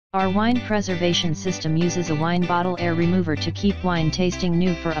Our wine preservation system uses a wine bottle air remover to keep wine tasting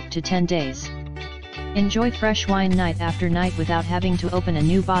new for up to 10 days. Enjoy fresh wine night after night without having to open a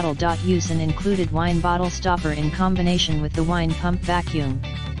new bottle. Use an included wine bottle stopper in combination with the wine pump vacuum.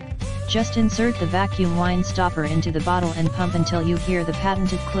 Just insert the vacuum wine stopper into the bottle and pump until you hear the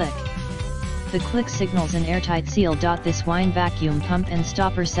patented click. The click signals an airtight seal. This wine vacuum pump and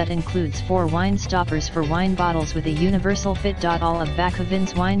stopper set includes 4 wine stoppers for wine bottles with a universal fit. All of Vacu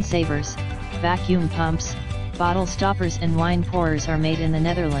Vin's wine savers, vacuum pumps, bottle stoppers and wine pourers are made in the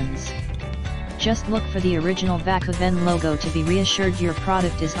Netherlands. Just look for the original Vacu Vin logo to be reassured your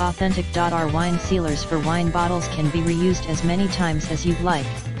product is authentic. Our wine sealers for wine bottles can be reused as many times as you'd like,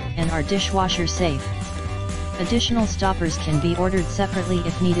 and are dishwasher safe. Additional stoppers can be ordered separately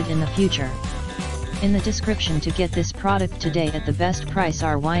if needed in the future. In the description to get this product today at the best price.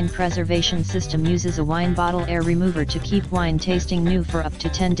 Our wine preservation system uses a wine bottle air remover to keep wine tasting new for up to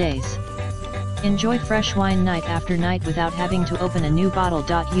 10 days. Enjoy fresh wine night after night without having to open a new bottle.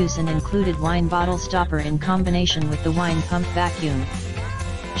 Use an included wine bottle stopper in combination with the wine pump vacuum.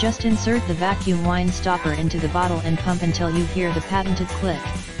 Just insert the vacuum wine stopper into the bottle and pump until you hear the patented click.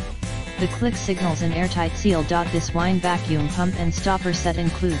 The click signals an airtight seal. This wine vacuum pump and stopper set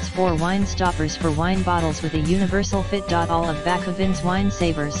includes 4 wine stoppers for wine bottles with a universal fit. All of Vacu Vin's wine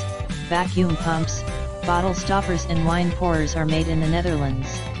savers, vacuum pumps, bottle stoppers and wine pourers are made in the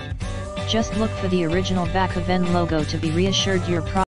Netherlands. Just look for the original Vacu Vin logo to be reassured your product